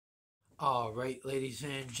All right, ladies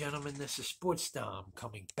and gentlemen, this is Sports Dom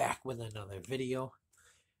coming back with another video,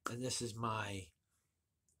 and this is my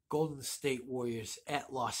Golden State Warriors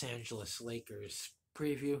at Los Angeles Lakers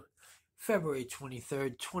preview, February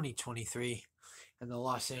 23rd, 2023, and the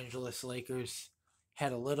Los Angeles Lakers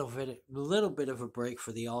had a little bit of a break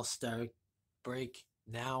for the All-Star break.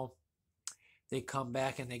 Now they come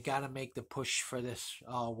back and they got to make the push for this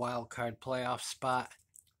wild card playoff spot.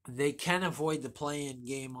 They can avoid the play-in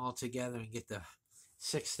game altogether and get the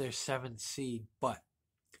 6th or 7th seed, but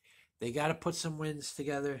they got to put some wins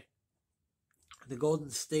together. The Golden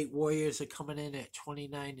State Warriors are coming in at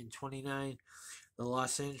 29-29. The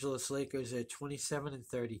Los Angeles Lakers at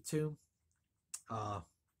 27-32.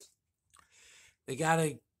 They got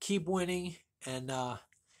to keep winning and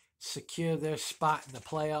secure their spot in the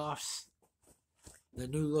playoffs. The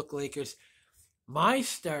new look Lakers. My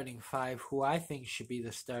starting five, who I think should be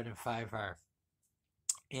the starting five, are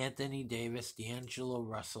Anthony Davis, D'Angelo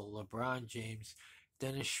Russell, LeBron James,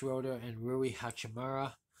 Dennis Schroeder, and Rui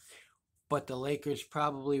Hachimura. But the Lakers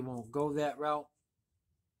probably won't go that route.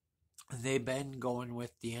 They've been going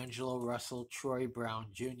with D'Angelo Russell, Troy Brown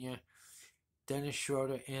Jr., Dennis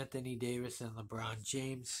Schroeder, Anthony Davis, and LeBron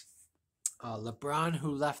James. LeBron,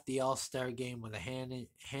 who left the All-Star game with a hand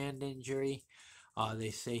injury,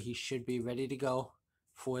 they say he should be ready to go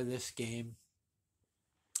for this game.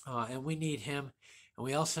 And we need him. And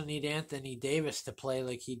we also need Anthony Davis to play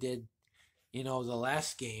like he did, the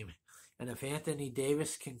last game. And if Anthony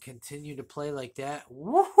Davis can continue to play like that,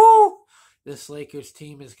 woohoo! This Lakers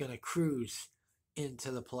team is going to cruise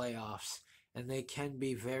into the playoffs. And they can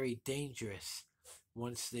be very dangerous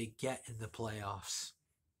once they get in the playoffs.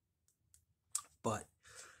 But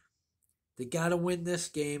they got to win this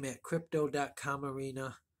game at Crypto.com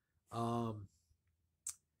Arena. And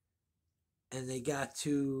they got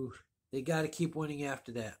to keep winning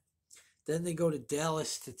after that. Then they go to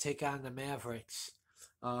Dallas to take on the Mavericks,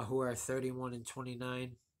 who are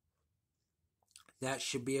 31-29. That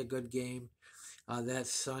should be a good game.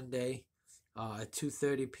 That's Sunday, at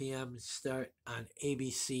 2:30 p.m. start on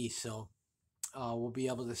ABC. So we'll be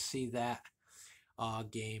able to see that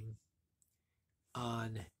game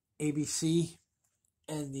on ABC.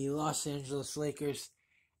 And the Los Angeles Lakers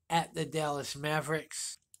at the Dallas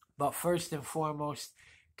Mavericks. But first and foremost,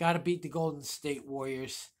 got to beat the Golden State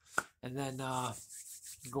Warriors and then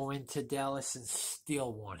go into Dallas and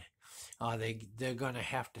steal one. They're going to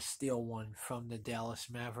have to steal one from the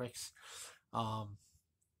Dallas Mavericks. But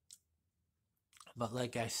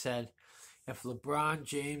like I said, if LeBron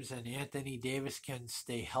James and Anthony Davis can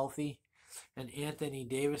stay healthy and Anthony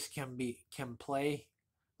Davis can play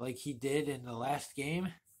like he did in the last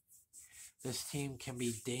game, this team can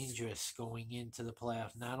be dangerous going into the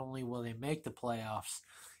playoffs. Not only will they make the playoffs,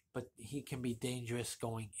 but he can be dangerous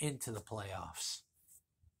going into the playoffs.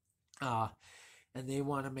 And they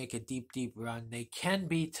want to make a deep, deep run. They can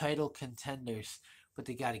be title contenders, but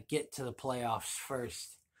they got to get to the playoffs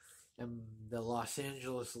first. And the Los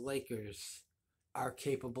Angeles Lakers are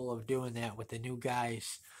capable of doing that with the new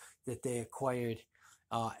guys that they acquired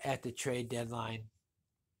at the trade deadline.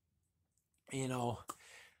 And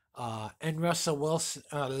Russell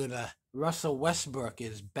Westbrook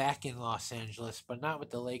is back in Los Angeles, but not with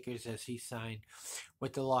the Lakers, as he signed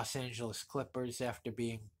with the Los Angeles Clippers after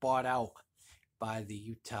being bought out by the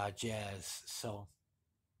Utah Jazz. So,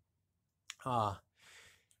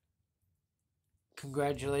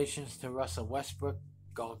 congratulations to Russell Westbrook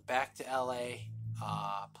going back to LA,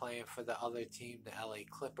 playing for the other team, the LA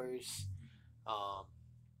Clippers.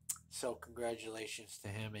 So congratulations to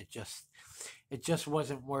him. It just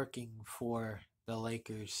wasn't working for the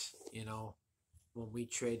Lakers, when we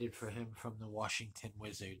traded for him from the Washington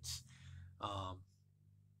Wizards. But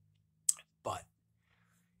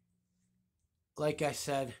like I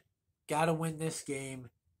said, got to win this game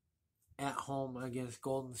at home against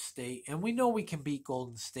Golden State. And we know we can beat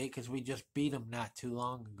Golden State because we just beat them not too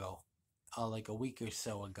long ago, like a week or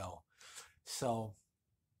so ago. So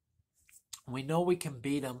we know we can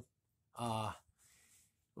beat them.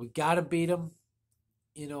 We got to beat them,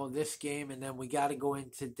 this game, and then we got to go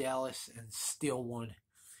into Dallas and steal one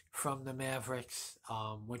from the Mavericks,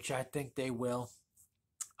 which I think they will.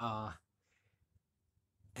 And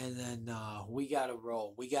then we got to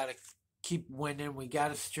roll. We got to keep winning. We got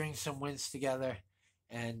to string some wins together,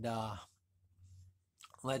 and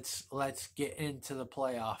let's get into the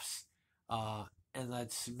playoffs, and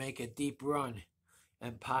let's make a deep run,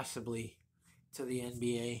 and possibly to the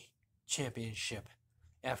NBA championship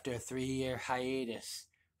after a 3-year hiatus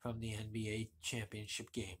from the NBA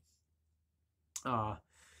championship game.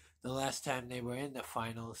 the last time they were in the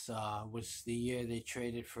finals was the year they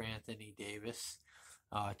traded for Anthony Davis,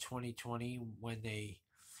 2020, when they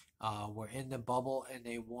were in the bubble and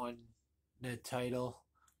they won the title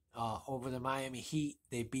over the Miami Heat.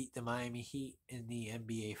 They beat the Miami Heat in the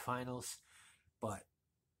NBA Finals, but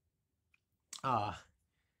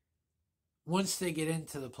once they get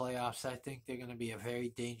into the playoffs, I think they're going to be a very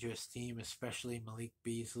dangerous team, especially Malik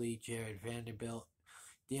Beasley, Jared Vanderbilt,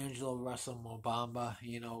 D'Angelo Russell, Mo Bamba,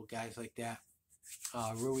 guys like that.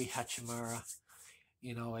 Rui Hachimura.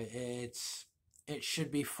 It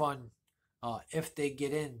should be fun if they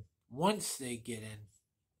get in. Once they get in,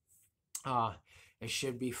 it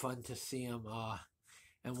should be fun to see them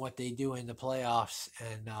and what they do in the playoffs,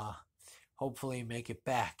 and hopefully make it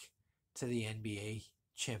back to the NBA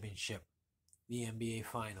championship, the NBA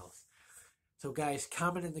finals. So guys,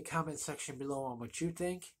 comment in the comment section below on what you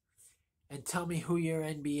think, and tell me who your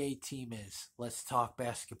NBA team is. Let's talk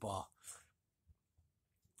basketball.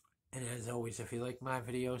 And as always, if you like my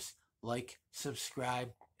videos, like,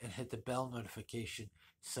 subscribe, and hit the bell notification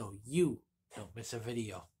so you don't miss a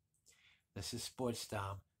video. This is Sports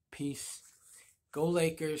Dom. Peace. Go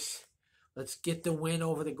Lakers. Let's get the win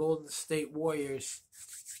over the Golden State Warriors.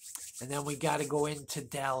 And then we got to go into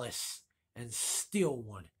Dallas and steal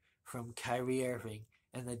one from Kyrie Irving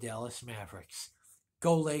and the Dallas Mavericks.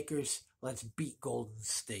 Go Lakers. Let's beat Golden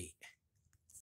State.